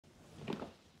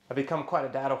I've become quite a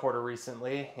data hoarder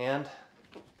recently, and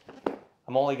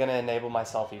I'm only going to enable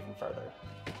myself even further.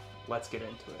 Let's get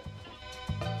into it.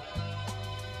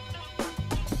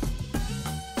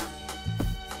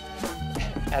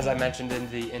 As I mentioned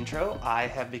in the intro, I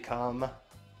have become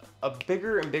a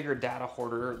bigger and bigger data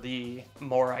hoarder the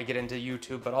more I get into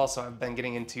YouTube, but also I've been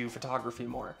getting into photography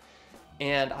more.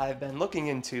 And I've been looking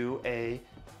into a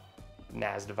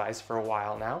NAS device for a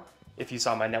while now. If you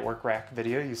saw my network rack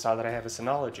video, you saw that I have a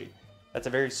Synology. That's a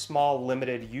very small,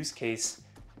 limited use case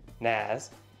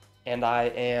NAS, and I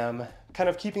am kind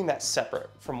of keeping that separate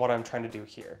from what I'm trying to do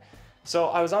here. So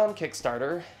I was on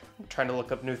Kickstarter, trying to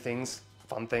look up new things,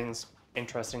 fun things,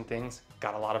 interesting things,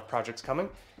 got a lot of projects coming,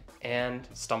 and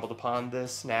stumbled upon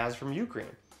this NAS from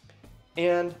UGreen.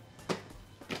 And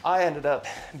I ended up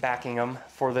backing them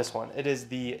for this one. It is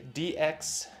the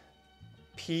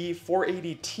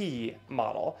DXP480T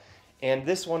model, and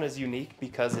this one is unique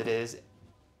because it is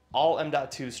all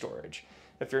M.2 storage.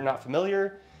 If you're not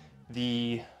familiar,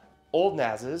 the old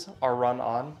NASs are run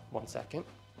on, one second,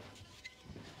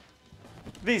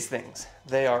 these things.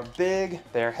 They are big,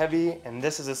 they're heavy, and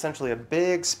this is essentially a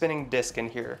big spinning disk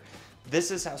in here. This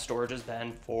is how storage has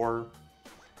been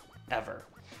forever.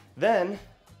 Then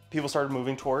people started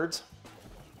moving towards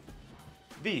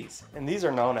these, and these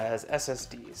are known as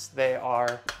SSDs. They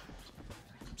are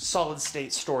solid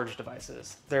state storage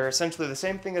devices. They're essentially the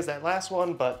same thing as that last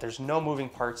one, but there's no moving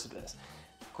parts to this.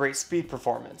 Great speed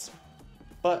performance,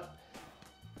 but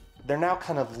they're now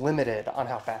kind of limited on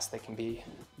how fast they can be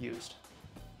used.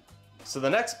 So the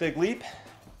next big leap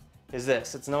is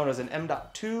this. It's known as an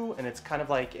M.2, and it's kind of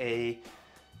like a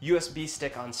USB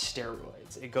stick on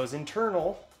steroids. It goes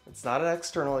internal. It's not an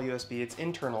external USB, it's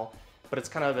internal, but it's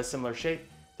kind of a similar shape.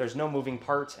 There's no moving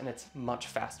parts, and it's much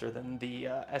faster than the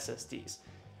SSDs.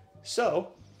 So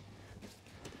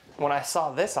when I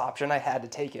saw this option, I had to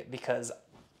take it because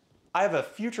I have a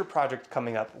future project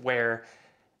coming up where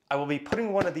I will be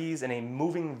putting one of these in a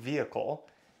moving vehicle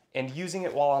and using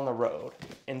it while on the road.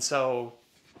 And so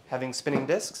having spinning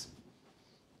disks,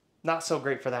 not so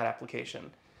great for that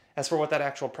application. As for what that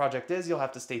actual project is, you'll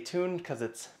have to stay tuned because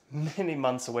it's many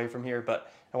months away from here,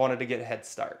 but I wanted to get a head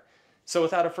start. So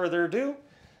without a further ado,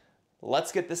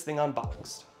 let's get this thing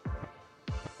unboxed.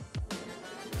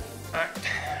 All right,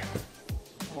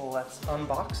 let's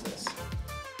unbox this.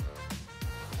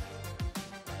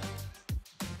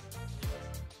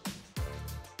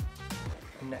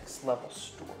 Next level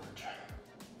storage.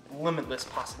 Limitless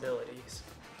possibilities.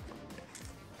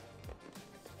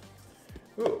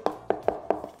 Ooh,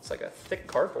 it's like a thick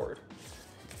cardboard.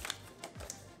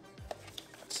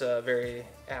 It's a very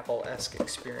Apple-esque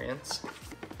experience.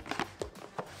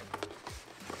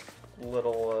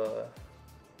 Little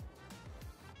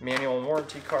manual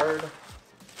warranty card.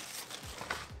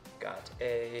 Got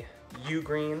a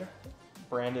UGreen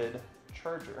branded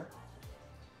charger.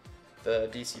 The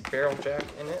DC barrel jack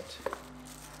in it,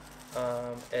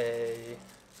 a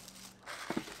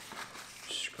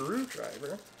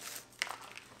screwdriver,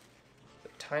 a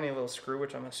tiny little screw,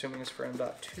 which I'm assuming is for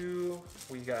M.2.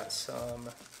 We got some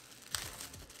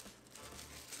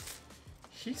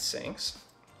heat sinks.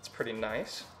 It's pretty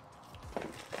nice.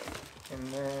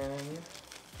 And then,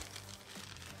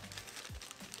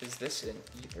 is this an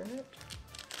Ethernet?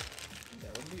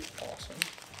 That would be awesome.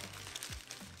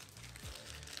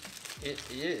 It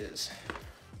is.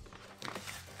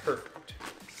 Perfect.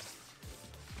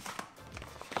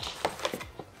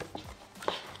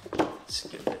 Let's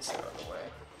get this out of the way.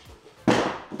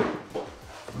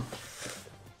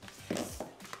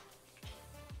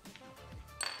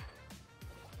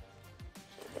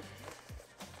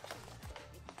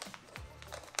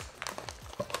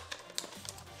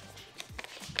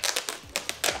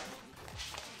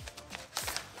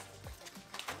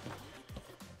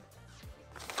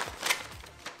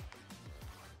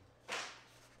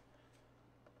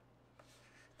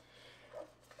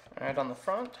 All right, on the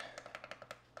front,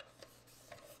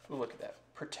 ooh, look at that.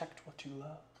 Protect what you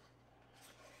love.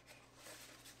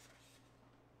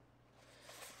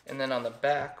 And then on the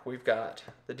back, we've got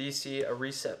the DC, a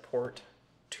reset port,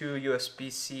 2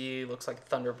 USB-C, looks like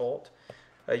Thunderbolt,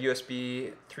 a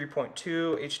USB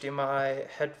 3.2 HDMI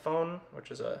headphone,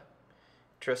 which is a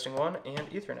interesting one, and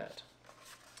Ethernet.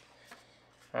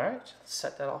 All right,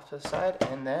 set that off to the side,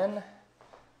 and then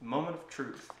moment of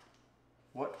truth.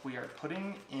 What we are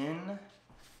putting in,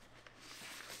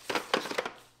 I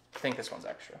think this one's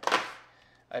extra.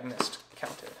 I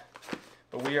miscounted.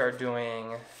 But we are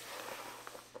doing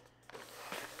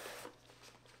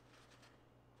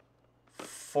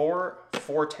 4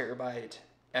 terabyte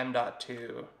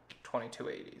M.2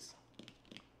 2280s.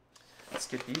 let's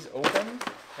get these open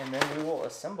and then we will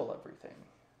assemble everything.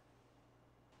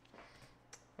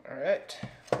 All right,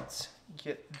 let's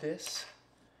get this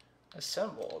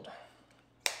assembled.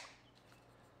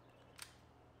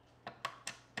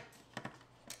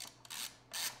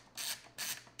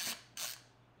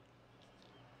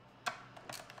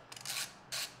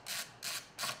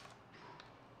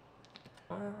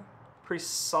 Pretty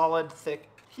solid, thick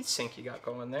heatsink you got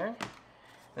going there.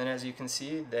 And as you can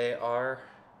see, they are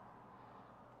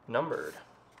numbered.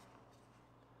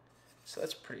 So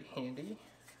that's pretty handy.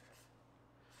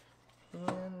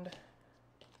 And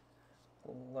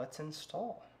let's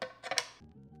install.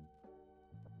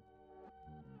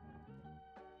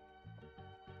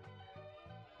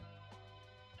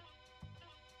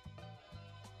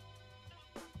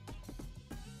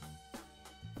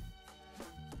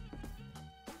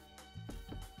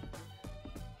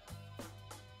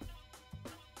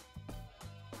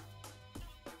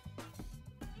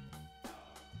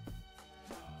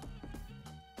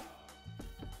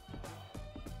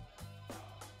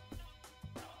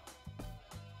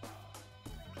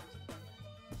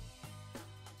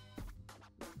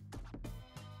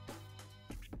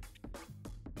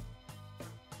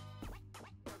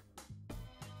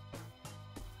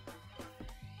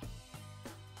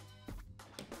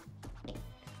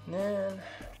 And then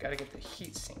gotta get the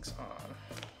heat sinks on.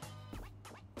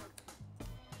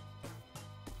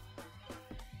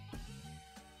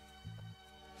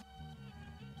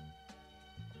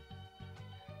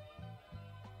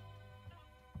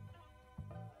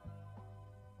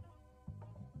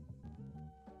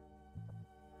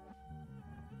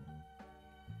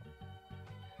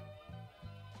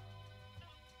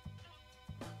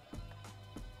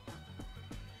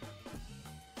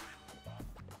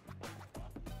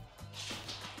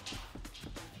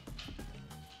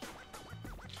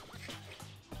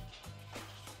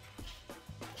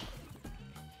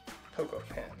 Cocoa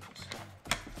pins.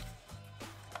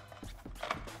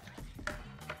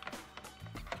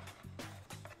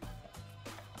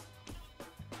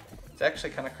 It's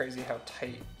actually kind of crazy how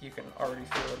tight you can already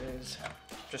feel it is.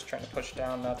 Just trying to push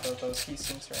down, not that those heat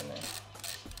sinks are in there.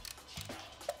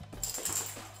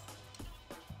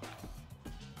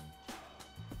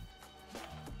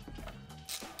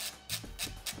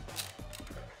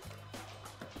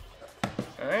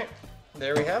 All right,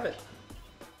 there we have it.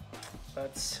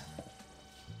 Let's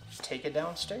take it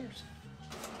downstairs.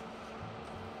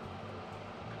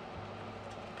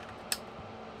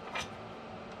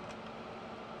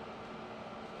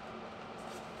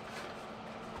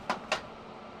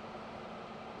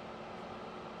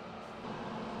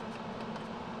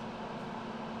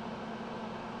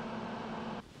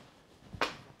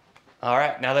 All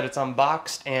right, now that it's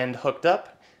unboxed and hooked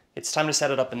up, it's time to set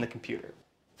it up in the computer.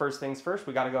 First things first,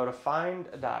 we gotta go to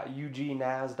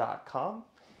find.ugnas.com.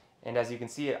 And as you can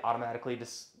see, it automatically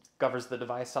discovers the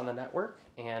device on the network.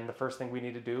 And the first thing we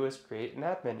need to do is create an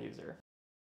admin user.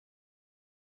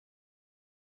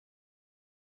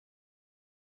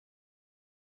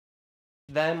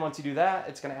 Then once you do that,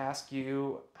 it's gonna ask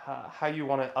you how you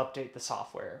wanna update the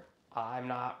software. I'm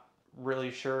not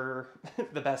really sure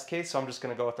the best case, so I'm just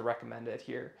gonna go with the recommended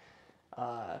here.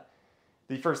 The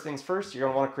first things first, you're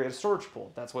gonna wanna create a storage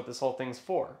pool. That's what this whole thing's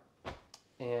for.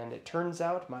 And it turns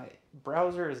out my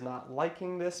browser is not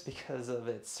liking this because of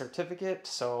its certificate,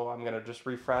 so I'm gonna just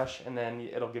refresh and then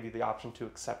it'll give you the option to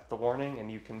accept the warning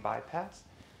and you can bypass.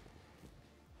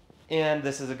 And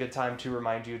this is a good time to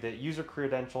remind you that user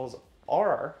credentials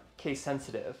are case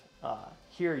sensitive.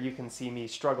 Here you can see me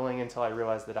struggling until I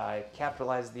realized that I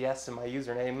capitalized the S in my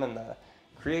username and the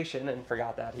creation and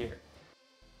forgot that here.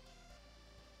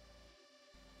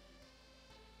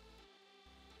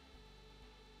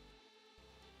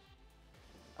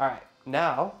 All right,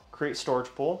 now create storage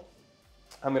pool.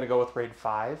 I'm gonna go with RAID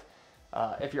 5.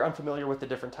 If you're unfamiliar with the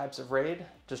different types of RAID,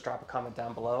 just drop a comment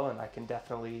down below and I can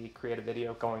definitely create a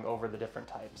video going over the different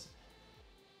types.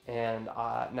 And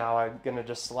now I'm gonna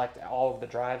just select all of the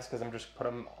drives because I'm just put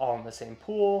them all in the same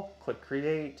pool, click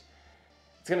create.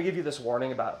 It's gonna give you this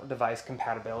warning about device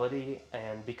compatibility,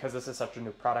 and because this is such a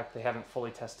new product, they haven't fully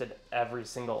tested every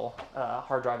single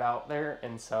hard drive out there,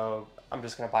 and so I'm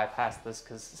just gonna bypass this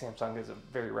because Samsung is a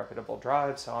very reputable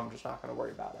drive, so I'm just not gonna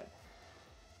worry about it.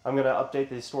 I'm gonna update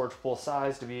the storage pool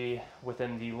size to be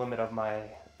within the limit of my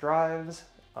drives.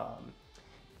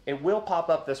 It will pop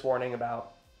up this warning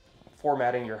about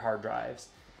formatting your hard drives.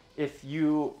 If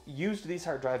you used these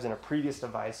hard drives in a previous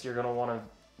device, you're gonna wanna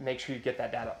make sure you get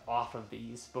that data off of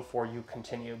these before you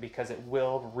continue, because it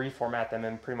will reformat them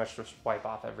and pretty much just wipe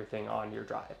off everything on your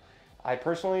drive. I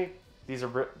personally, these are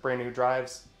brand new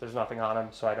drives, there's nothing on them,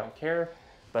 so I don't care.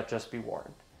 but just be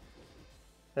warned.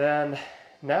 And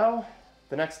now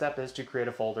the next step is to create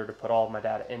a folder to put all of my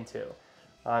data into.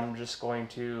 I'm just going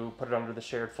to put it under the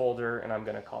shared folder, and I'm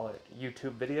going to call it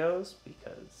YouTube videos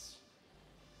because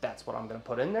that's what I'm going to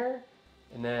put in there.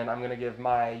 And then I'm going to give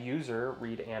my user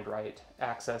read and write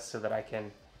access so that I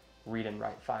can read and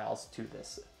write files to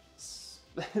this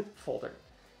folder.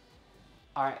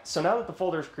 All right, so now that the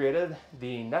folder is created,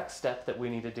 the next step that we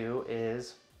need to do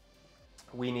is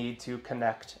we need to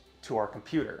connect to our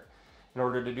computer. In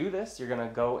order to do this, you're going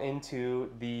to go into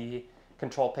the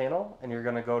control panel and you're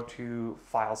going to go to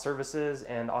File Services,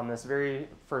 and on this very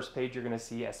first page you're going to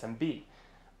see SMB.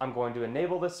 I'm going to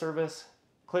enable this service,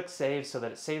 click Save so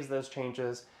that it saves those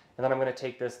changes, and then I'm going to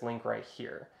take this link right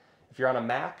here. If you're on a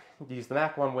Mac, use the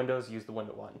Mac one, Windows, use the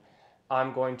Windows one.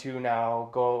 I'm going to now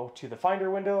go to the Finder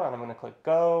window and I'm going to click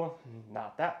Go,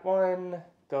 not that one,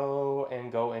 Go,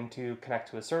 and go into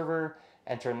Connect to a Server,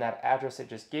 enter in that address it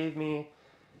just gave me,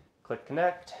 click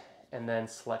Connect, and then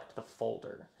select the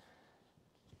folder.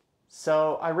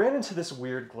 So I ran into this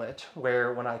weird glitch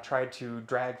where when I tried to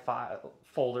drag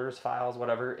folders, files,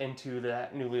 whatever, into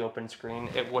that newly opened screen,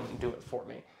 it wouldn't do it for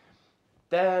me.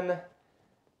 Then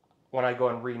when I go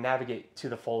and re-navigate to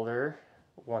the folder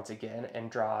once again and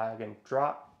drag and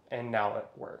drop, and now it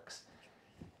works.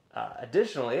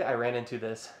 Additionally, I ran into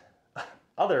this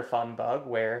other fun bug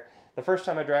where the first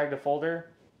time I dragged a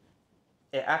folder,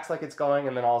 it acts like it's going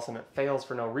and then all of a sudden it fails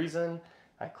for no reason.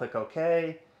 I click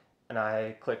OK and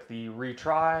I click the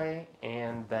retry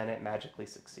and then it magically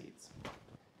succeeds.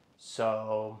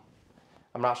 So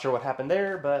I'm not sure what happened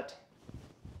there, but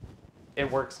it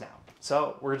works now.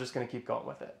 So we're just going to keep going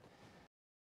with it.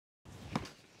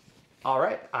 All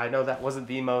right, I know that wasn't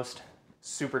the most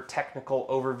super technical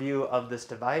overview of this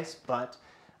device, but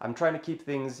I'm trying to keep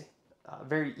things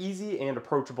very easy and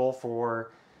approachable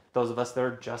for those of us that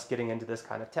are just getting into this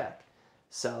kind of tech.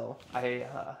 So I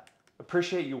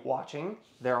appreciate you watching.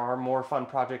 There are more fun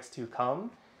projects to come.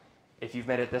 If you've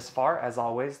made it this far, as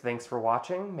always, thanks for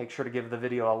watching. Make sure to give the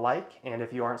video a like, and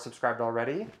if you aren't subscribed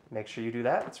already, make sure you do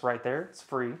that. It's right there, it's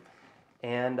free.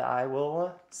 And I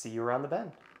will see you around the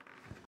bend.